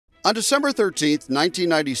On December 13,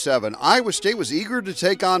 1997, Iowa State was eager to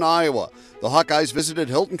take on Iowa. The Hawkeyes visited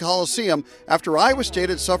Hilton Coliseum after Iowa State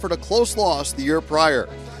had suffered a close loss the year prior.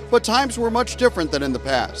 But times were much different than in the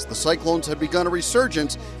past. The Cyclones had begun a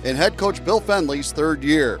resurgence in head coach Bill Fenley's third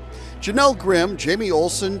year. Janelle Grimm, Jamie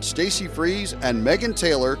Olson, Stacey Freeze, and Megan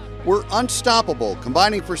Taylor were unstoppable,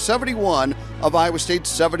 combining for 71 of Iowa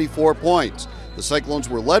State's 74 points. The Cyclones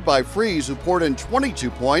were led by Freeze, who poured in 22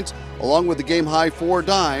 points, along with the game-high 4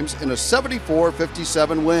 dimes in a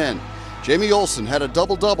 74-57 win. Jamie Olson had a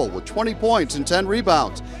double-double with 20 points and 10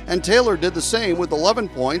 rebounds, and Taylor did the same with 11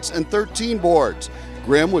 points and 13 boards.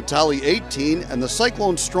 Grimm would tally 18, and the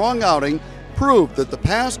Cyclones' strong outing proved that the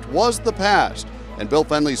past was the past, and Bill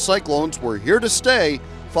Fenley's Cyclones were here to stay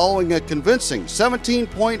following a convincing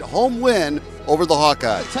 17-point home win over the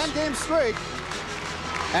Hawkeyes. 10 games straight,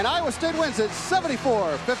 and Iowa State wins it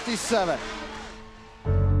 74-57.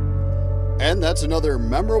 And that's another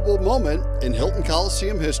memorable moment in Hilton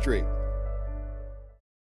Coliseum history.